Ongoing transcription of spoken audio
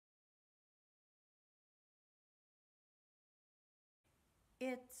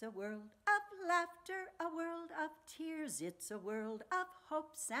It's a world of laughter, a world of tears. It's a world of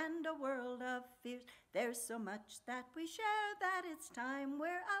hopes and a world of fears. There's so much that we share that it's time we're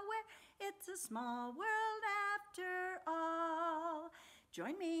aware. It's a small world after all.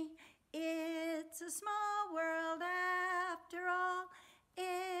 Join me. It's a small world after all.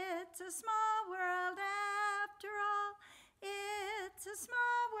 It's a small world after all. It's a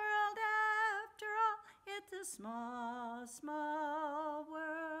small world after all. It's a small, small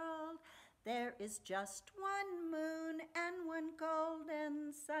world. There is just one moon and one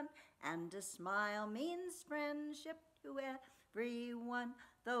golden sun, and a smile means friendship to everyone.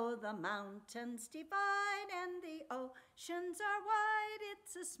 Though the mountains divide and the oceans are wide,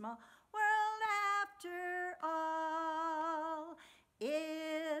 it's a small world after all.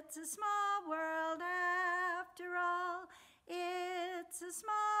 It's a small world after all. It's a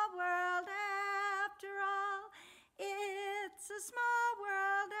small world after all. It's a small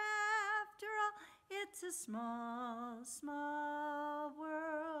world after all. It's a small, small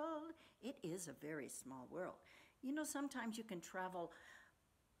world. It is a very small world. You know, sometimes you can travel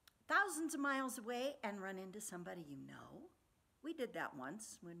thousands of miles away and run into somebody you know. We did that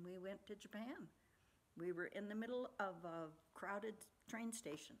once when we went to Japan. We were in the middle of a crowded train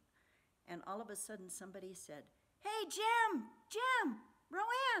station, and all of a sudden somebody said, "Hey, Jim,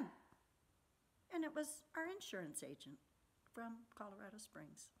 Roanne." And it was our insurance agent from Colorado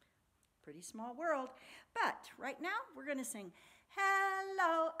Springs. Pretty small world. But right now we're going to sing,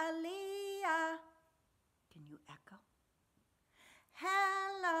 "Hello, Aaliyah." Can you echo?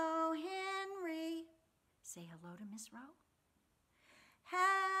 "Hello, Henry." Say hello to Miss Rowe.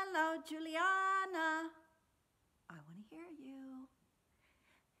 "Hello, Juliana." I want to hear you.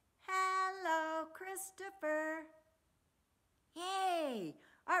 "Hello, Christopher." Yay!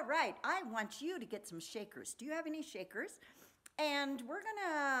 All right, I want you to get some shakers. Do you have any shakers? And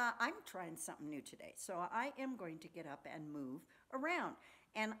I'm trying something new today. So I am going to get up and move around.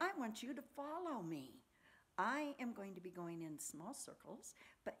 And I want you to follow me. I am going to be going in small circles,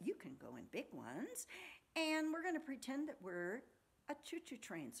 but you can go in big ones. And we're going to pretend that we're a choo-choo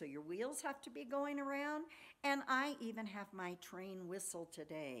train. So your wheels have to be going around. And I even have my train whistle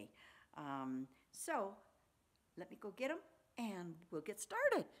today. So let me go get them and we'll get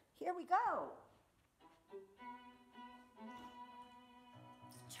started. Here we go.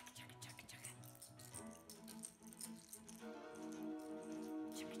 Chugga, chugga, chugga, chugga.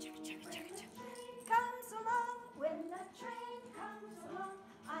 Chugga, chugga, chugga, chugga, chugga. Comes along when the train comes along.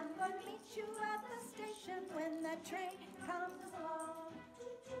 I'm going to meet you at the station when the train comes along.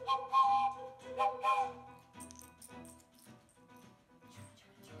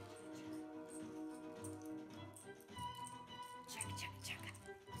 Chugga, chugga, chugga.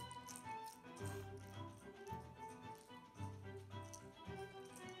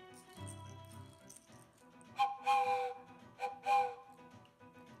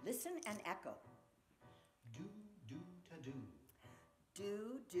 Listen and echo. Do, do, ta, do.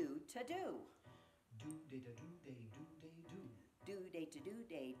 Do, do, ta, do. Do, day, da, do, day, do, day, do. Do, day, to do,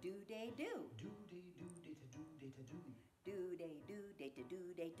 day, do, day, do. Do, day, do, day, ta, do, day, ta, do. Do, day, do, day, to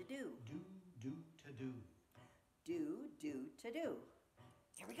do, day, to do. Do, do, ta, do. Do, do, to do.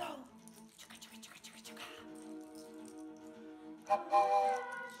 Here we go. Chugga, chugga, chugga, chugga, chugga.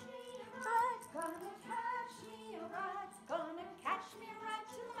 Gonna catch me a ride, gonna catch me a ride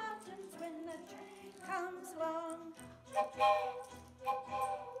to the mountains when the train comes along. Chugga, chugga,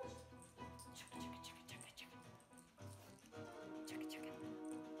 chugga, chugga, chugga. Chugga, chugga.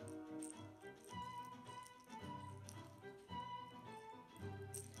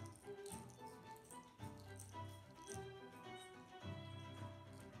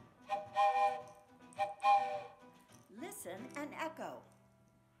 Listen and echo.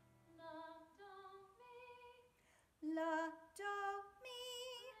 La, do, mi.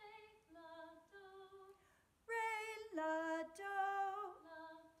 Re, la, do.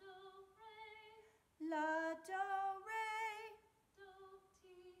 La, do, re.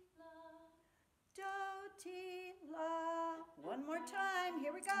 Do, ti, la. One more time.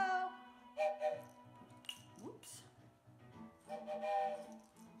 Here we go. Whoops.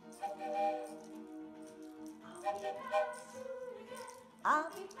 I'll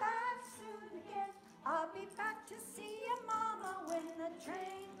be back soon again. I'll be back to see your mama when the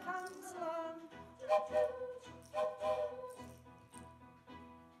train comes along.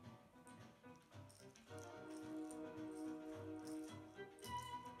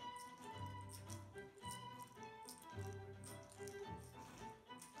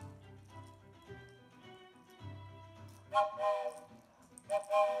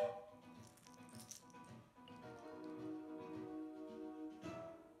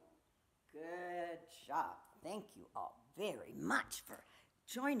 job. Thank you all very much for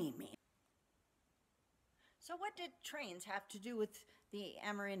joining me. So what did trains have to do with the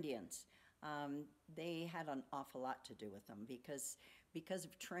Amerindians? They had an awful lot to do with them because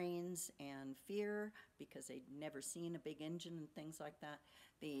of trains and fear, because they'd never seen a big engine and things like that.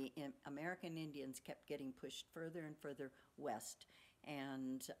 The American Indians kept getting pushed further and further west,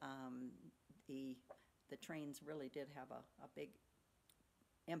 and the trains really did have a big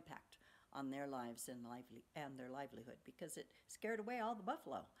impact on their lives and their livelihood, because it scared away all the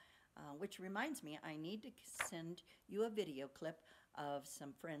buffalo. Which reminds me, I need to send you a video clip of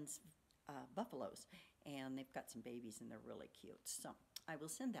some friends' buffaloes, and they've got some babies and they're really cute. So I will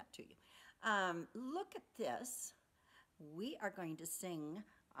send that to you. Look at this. We are going to sing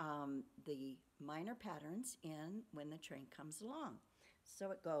the minor patterns in When the Train Comes Along.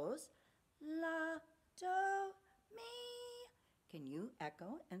 So it goes, la, do, mi. Can you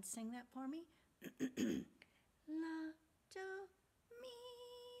echo and sing that for me? La, do, mi.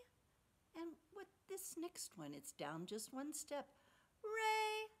 And with this next one, it's down just one step.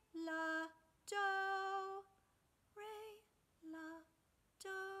 Re, la, do. Re, la, do.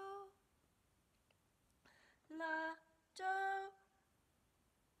 La, do.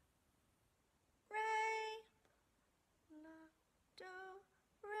 Re, la, do.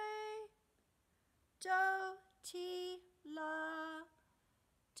 Re, do, ti, la.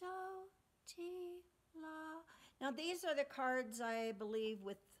 Do, ti, la. Now these are the cards, I believe,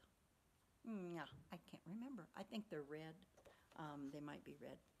 with yeah, I can't remember. I think they're red. They might be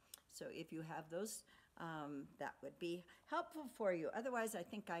red. So if you have those, that would be helpful for you. Otherwise, I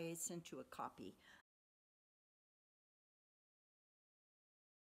think I sent you a copy.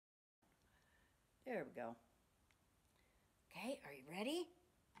 There we go. Okay, are you ready?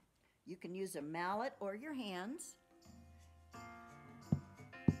 You can use a mallet or your hands.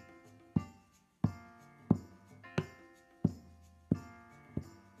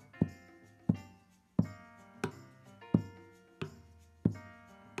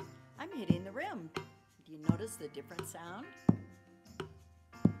 I'm hitting the rim. Do you notice the different sound?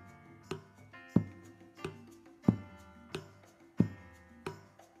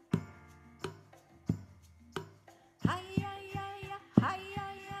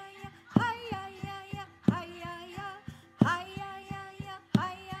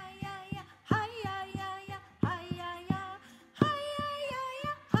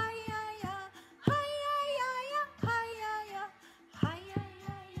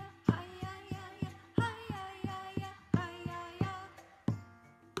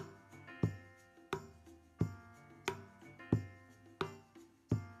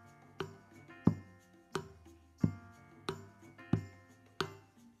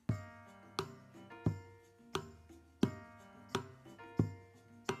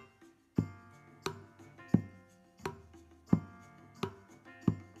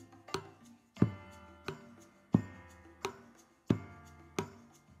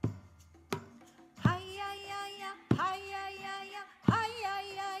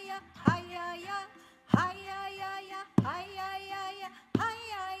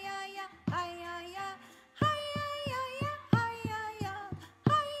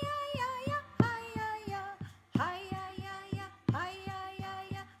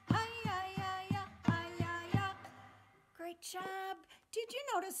 Great job. Did you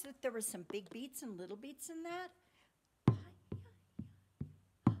notice that there were some big beats and little beats in that?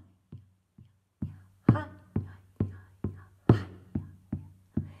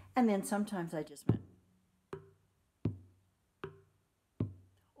 And then sometimes I just went.